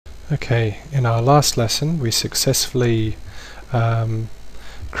Okay, in our last lesson we successfully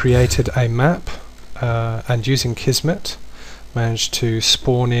created a map and using Kismet managed to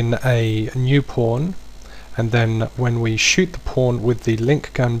spawn in a new pawn, and then when we shoot the pawn with the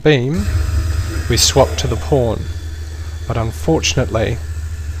link gun beam we swap to the pawn. But unfortunately,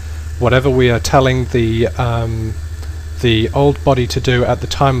 whatever we are telling the old body to do at the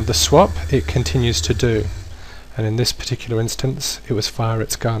time of the swap, it continues to do. And in this particular instance it was fire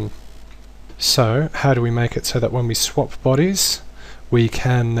its gun. So how do we make it so that when we swap bodies we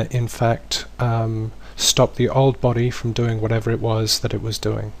can in fact stop the old body from doing whatever it was that it was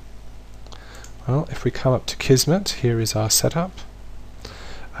doing? Well, if we come up to Kismet, here is our setup.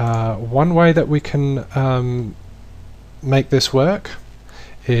 One way that we can make this work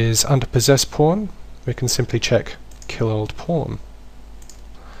is under possess pawn we can simply check kill old pawn.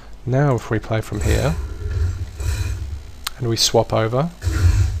 Now if we play from here and we swap over,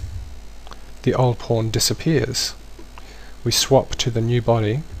 the old pawn disappears. We swap to the new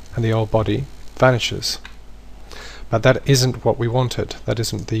body and the old body vanishes. But that isn't what we wanted. That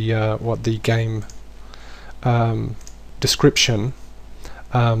isn't the what the game description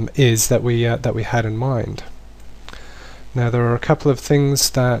is that we had in mind. Now there are a couple of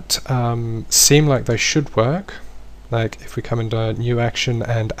things that seem like they should work. Like if we come into new action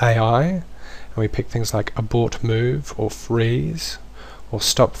and AI and we pick things like abort move or freeze or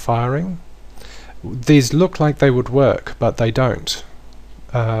stop firing, these look like they would work, but they don't.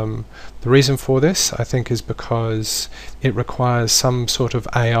 The reason for this, I think, is because it requires some sort of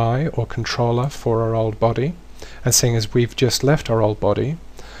AI or controller for our old body, and seeing as we've just left our old body,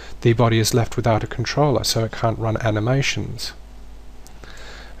 the body is left without a controller, so it can't run animations.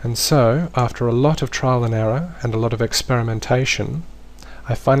 And so, after a lot of trial and error and a lot of experimentation,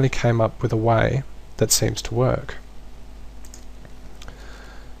 I finally came up with a way that seems to work.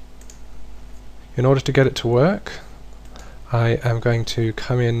 In order to get it to work, I am going to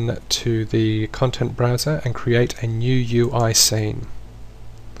come in to the content browser and create a new UI scene.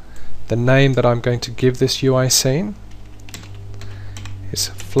 The name that I'm going to give this UI scene is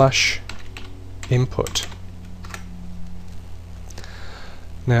flush input.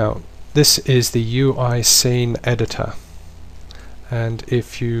 Now this is the UI scene editor, and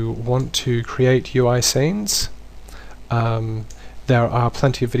if you want to create UI scenes, there are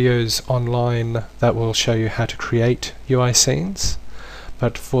plenty of videos online that will show you how to create UI scenes,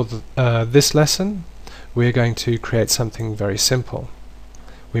 but for this lesson we're going to create something very simple.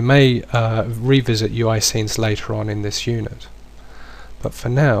 We may revisit UI scenes later on in this unit, but for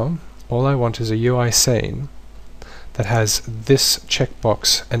now all I want is a UI scene that has this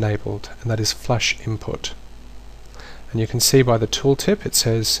checkbox enabled, and that is flush input. And you can see by the tooltip it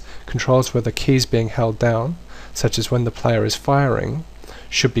says controls where the keys being held down, such as when the player is firing,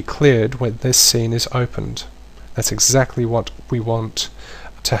 should be cleared when this scene is opened. That's exactly what we want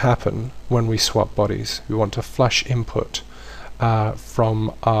to happen when we swap bodies. We want to flush input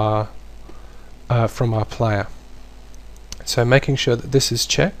from our player. So making sure that this is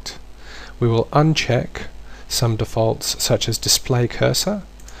checked, we will uncheck some defaults such as display cursor,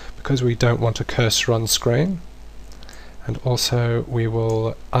 because we don't want a cursor on screen, and also we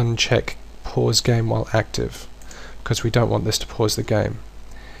will uncheck pause game while active, because we don't want this to pause the game.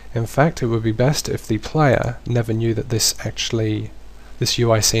 In fact, it would be best if the player never knew that this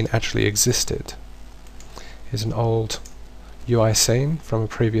UI scene actually existed. Here's an old UI scene from a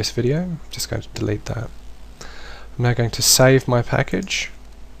previous video. I'm just going to delete that. I'm now going to save my package,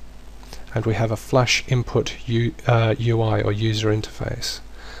 and we have a flush input UI or user interface.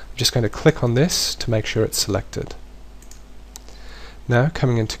 I'm just going to click on this to make sure it's selected. Now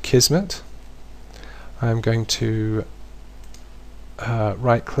coming into Kismet, I'm going to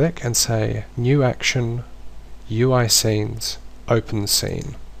right click and say new action UI scenes open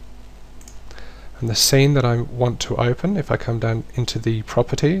scene, and the scene that I want to open, if I come down into the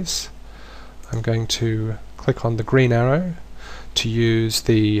properties, I'm going to click on the green arrow to use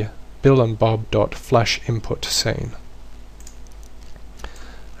the BillAndBob.flush input scene,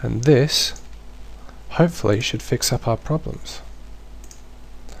 and this hopefully should fix up our problems.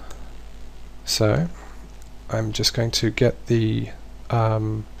 So I'm just going to get the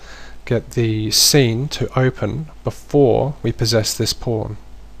scene to open before we possess this pawn.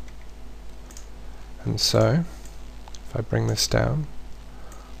 And so if I bring this down,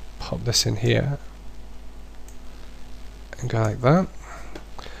 pop this in here and go like that,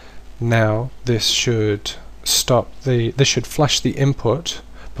 now this should this should flush the input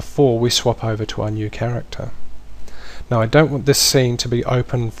before we swap over to our new character. Now I don't want this scene to be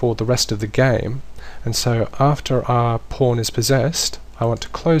open for the rest of the game, and so after our pawn is possessed I want to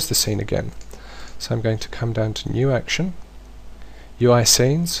close the scene again. So I'm going to come down to New Action, UI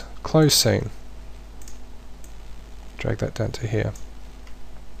Scenes, Close Scene. Drag that down to here.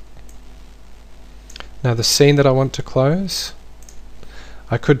 Now the scene that I want to close,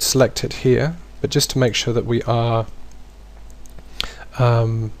 I could select it here, but just to make sure that we are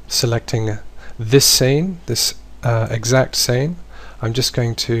selecting this scene, this exact scene, I'm just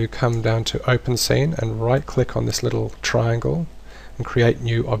going to come down to Open Scene and right click on this little triangle and create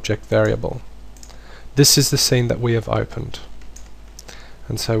New Object Variable. This is the scene that we have opened.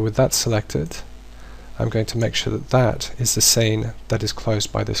 And so with that selected, I'm going to make sure that that is the scene that is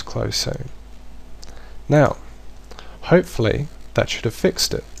closed by this close scene. Now, hopefully that should have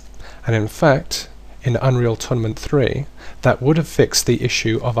fixed it. And in fact, in Unreal Tournament 3, that would have fixed the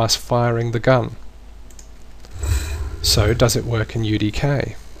issue of us firing the gun. So, does it work in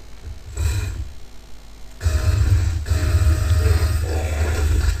UDK?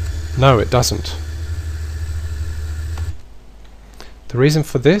 No, it doesn't. The reason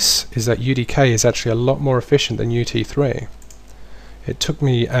for this is that UDK is actually a lot more efficient than UT3. It took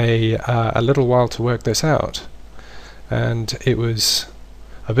me a little while to work this out, and it was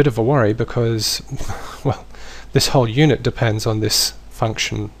a bit of a worry because, well, this whole unit depends on this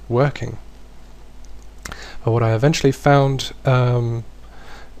function working. But what I eventually found in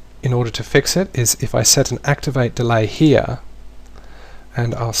order to fix it is if I set an activate delay here,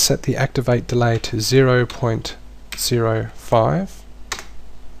 and I'll set the activate delay to 0.05,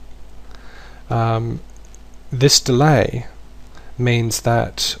 this delay means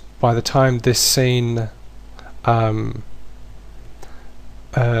that by the time this scene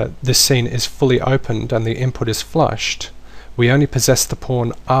is fully opened and the input is flushed, we only possess the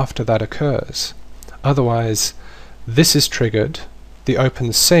pawn after that occurs. Otherwise, this is triggered,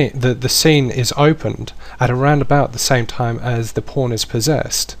 the scene is opened at around about the same time as the pawn is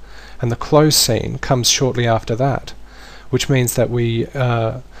possessed, and the close scene comes shortly after that, which means that we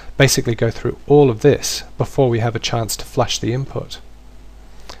basically go through all of this before we have a chance to flush the input.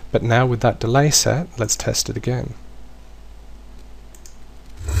 But now with that delay set, let's test it again.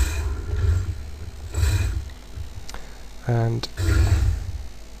 And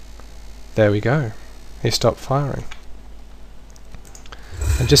there we go. He stopped firing.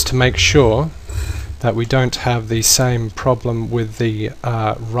 And just to make sure that we don't have the same problem with the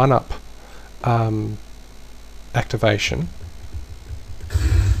run-up activation,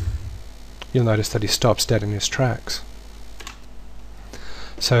 you'll notice that he stops dead in his tracks.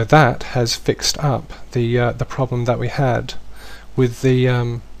 So that has fixed up the problem that we had with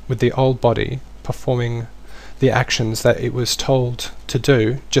the old body performing the actions that it was told to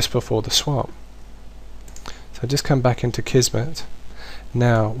do just before the swap. So just come back into Kismet.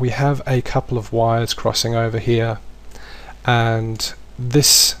 Now we have a couple of wires crossing over here, and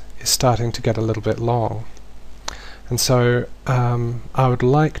this is starting to get a little bit long. And so I would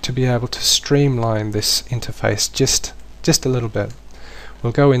like to be able to streamline this interface just a little bit.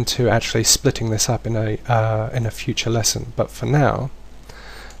 We'll go into actually splitting this up in a future lesson, but for now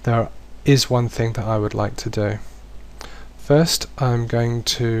there is one thing that I would like to do. First, I'm going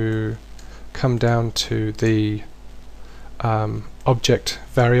to come down to the object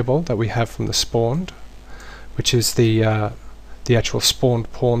variable that we have from the spawned, which is the actual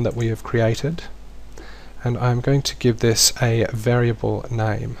spawned pawn that we have created, and I'm going to give this a variable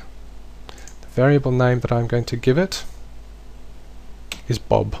name. The variable name that I'm going to give it is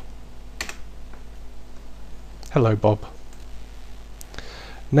Bob. Hello, Bob.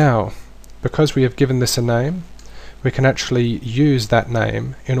 Now, because we have given this a name, we can actually use that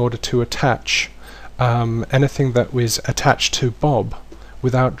name in order to attach anything that was attached to Bob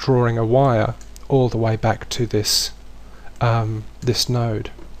without drawing a wire all the way back to this this node.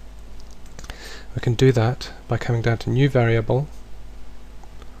 We can do that by coming down to New Variable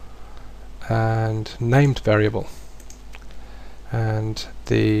and Named Variable, and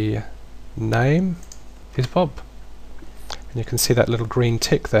the name is Bob, and you can see that little green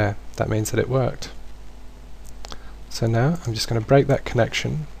tick there. That means that it worked. So now I'm just going to break that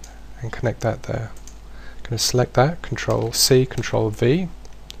connection and connect that there. I'm going to select that, Control C, Control V,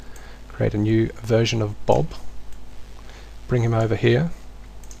 create a new version of Bob, bring him over here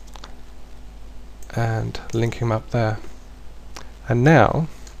and link him up there. And now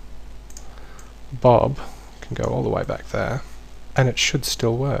Bob can go all the way back there, and it should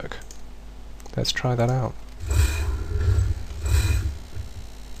still work. Let's try that out.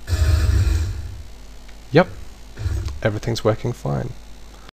 Yep, everything's working fine.